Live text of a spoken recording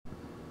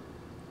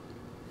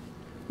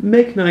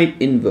Mekk-Knight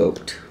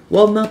Invoked.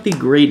 While not the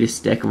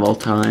greatest deck of all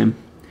time,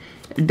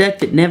 a deck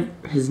that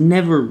has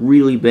never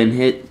really been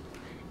hit,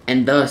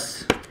 and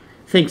thus,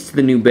 thanks to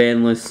the new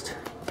ban list,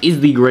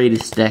 is the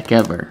greatest deck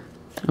ever.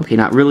 Okay,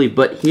 not really,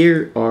 but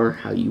here are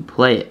how you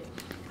play it.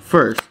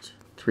 First,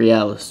 3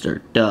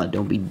 Alistair. Duh,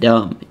 don't be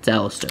dumb. It's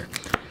Alistair.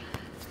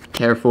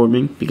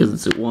 Terraforming, because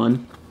it's at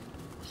 1.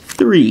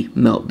 3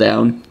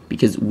 Meltdown,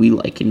 because we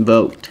like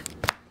Invoked.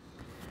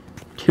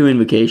 2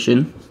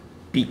 Invocation,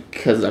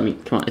 because, I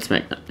mean, come on, it's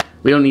Mekk-Knight.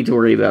 We don't need to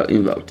worry about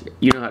Invoked.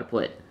 You know how to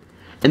play it.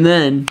 And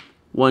then,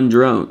 1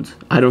 Drones.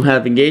 I don't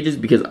have Engages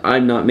because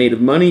I'm not made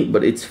of money,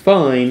 but it's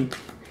fine,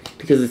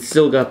 because it's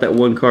still got that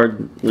 1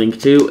 card link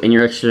too, and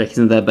your extra deck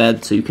isn't that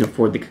bad, so you can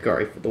afford the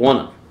Kagari for the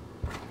 1-up.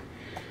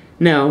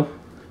 Now,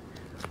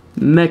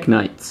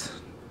 Mekk-Knights.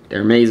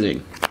 They're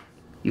amazing.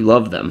 You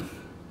love them.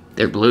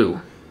 They're blue.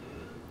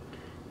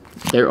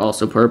 They're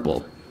also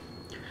purple.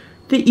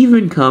 They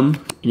even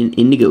come in an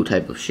indigo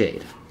type of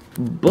shade.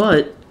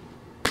 But,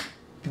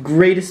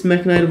 greatest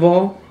Mekk-Knight of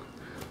all?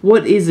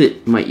 What is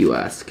it, might you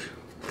ask?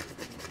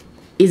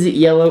 Is it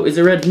yellow? Is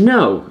it red?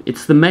 No,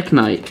 it's the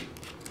Mekk-Knight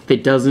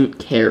that doesn't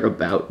care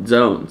about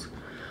zones.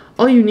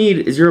 All you need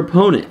is your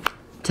opponent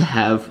to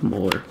have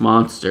more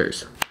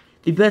monsters.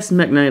 The best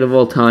Mekk-Knight of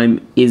all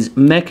time is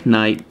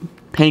Mekk-Knight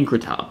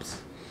Pankratops.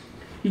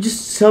 You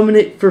just summon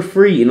it for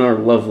free in our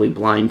lovely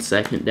blind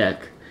second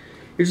deck.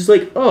 You're just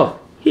like, oh,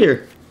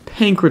 here,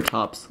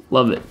 Pankratops,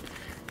 love it.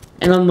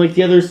 And unlike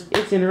the others,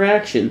 it's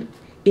interaction.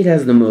 It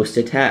has the most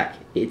attack.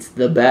 It's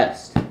the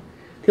best.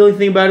 The only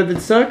thing about it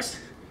that sucks,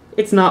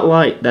 it's not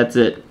light, that's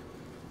it.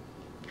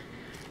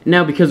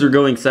 Now, because we're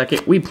going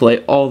second, we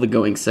play all the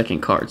going second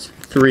cards.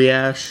 3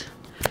 Ash,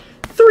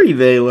 3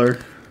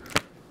 Veiler,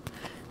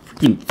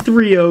 freaking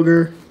 3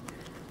 Ogre,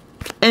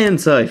 and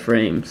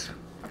Psy-Frames.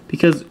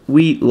 Because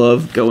we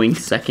love going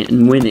second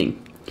and winning.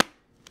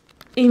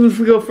 Even if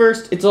we go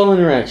first, it's all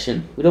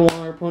interaction. We don't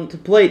want our opponent to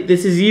play.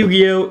 This is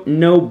Yu-Gi-Oh!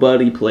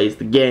 Nobody plays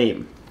the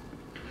game.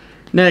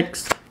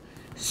 Next,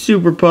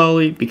 Super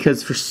Poly,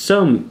 because for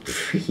some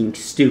freaking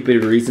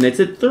stupid reason, it's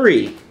at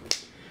 3.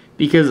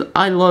 Because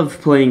I love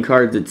playing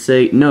cards that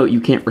say, no,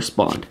 you can't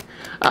respond.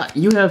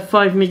 You have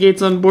 5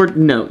 negates on board?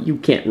 No, you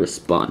can't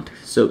respond.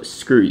 So,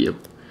 screw you.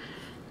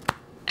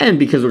 And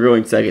because we're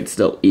going second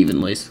still,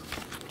 evenly.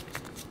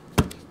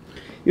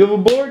 You have a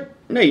board?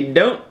 No, you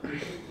don't.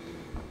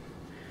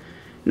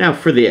 Now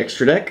for the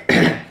extra deck.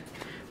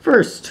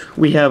 First,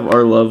 we have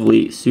our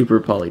lovely Super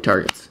Poly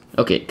targets.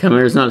 Okay,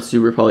 Chimera's not a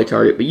Super Poly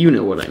target, but you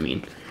know what I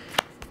mean.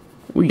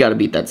 We gotta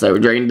beat that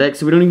Cyber Dragon deck,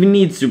 so we don't even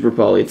need Super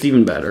Poly. It's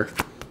even better.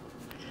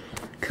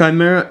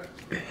 Chimera,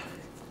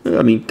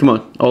 I mean, come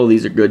on. All of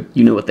these are good.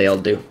 You know what they all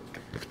do.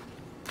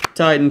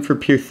 Titan for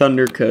pure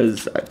thunder,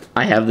 because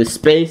I have the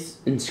space,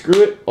 and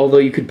screw it. Although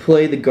you could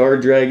play the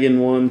Guard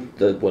Dragon one.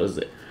 What is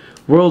it?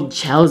 World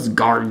Chalice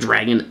Guard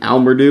Dragon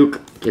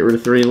Almarduke. Get rid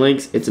of 3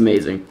 links. It's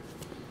amazing.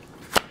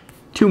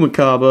 2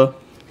 Makaba.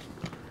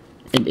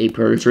 And 8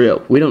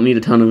 Purgatrio. We don't need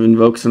a ton of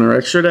invokes in our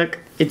extra deck.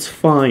 It's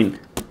fine.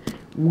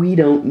 We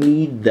don't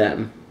need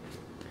them.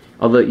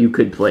 Although you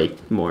could play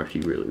more if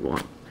you really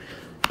want.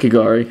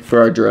 Kagari for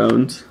our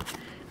drones.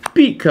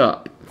 Beat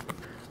Cop.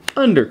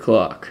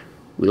 Underclock.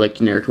 We like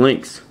generic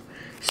links.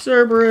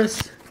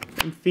 Cerberus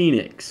and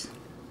Phoenix.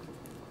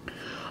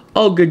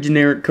 All good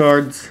generic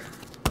cards.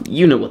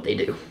 You know what they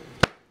do.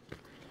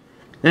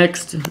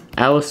 Next,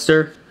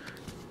 Alistair.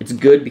 It's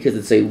good because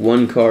it's a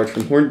 1 card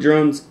from Horned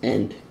Drones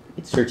and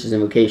it searches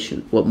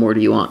invocation. What more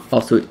do you want?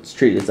 Also, it's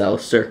treated as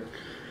Alistair.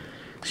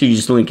 So you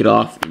just link it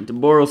off into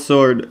Boral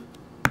Sword,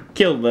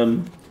 kill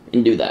them,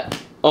 and do that.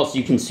 Also,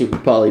 you can Super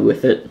Poly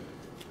with it.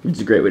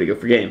 It's a great way to go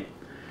for game.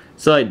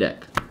 Side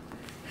deck.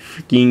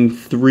 Freaking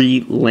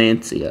 3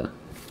 Lancia.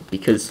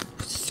 Because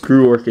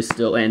screw Orcus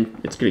still, and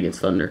it's good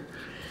against Thunder.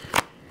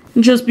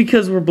 And just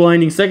because we're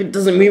blinding second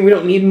doesn't mean we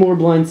don't need more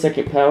blind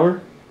second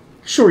power.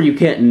 Sure, you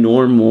can't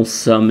normal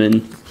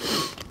summon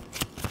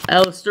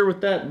Alistair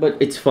with that, but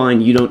it's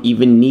fine. You don't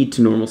even need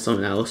to normal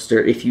summon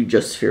Alistair if you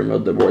just sphere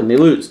mode the board and they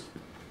lose.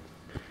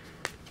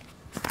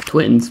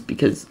 Twins,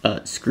 because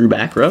screw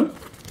back row.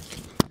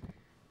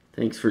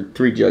 Thanks for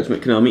 3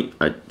 Judgment, Konami.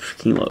 I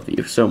freaking love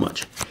you so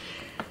much.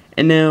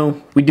 And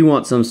now, we do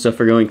want some stuff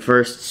for going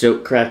first, so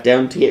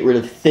Crackdown to get rid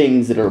of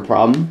things that are a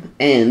problem,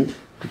 and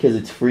because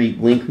it's free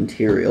link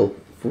material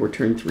for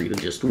turn 3 to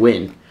just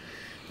win.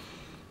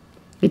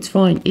 It's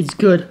fine, it's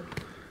good.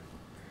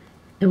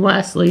 And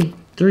lastly,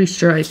 3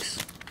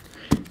 strikes.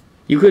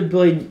 You could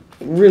play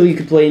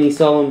any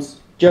Solemns.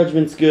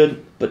 Judgment's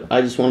good, but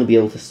I just want to be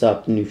able to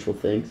stop the neutral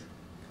things.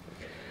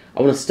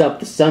 I want to stop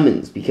the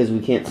summons, because we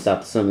can't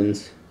stop the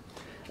summons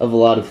of a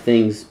lot of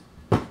things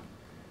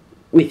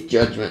with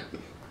Judgment.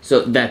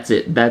 So that's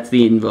it. That's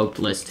the Invoked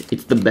list.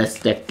 It's the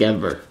best deck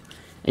ever.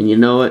 And you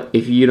know what?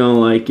 If you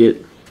don't like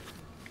it,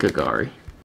 Kagari.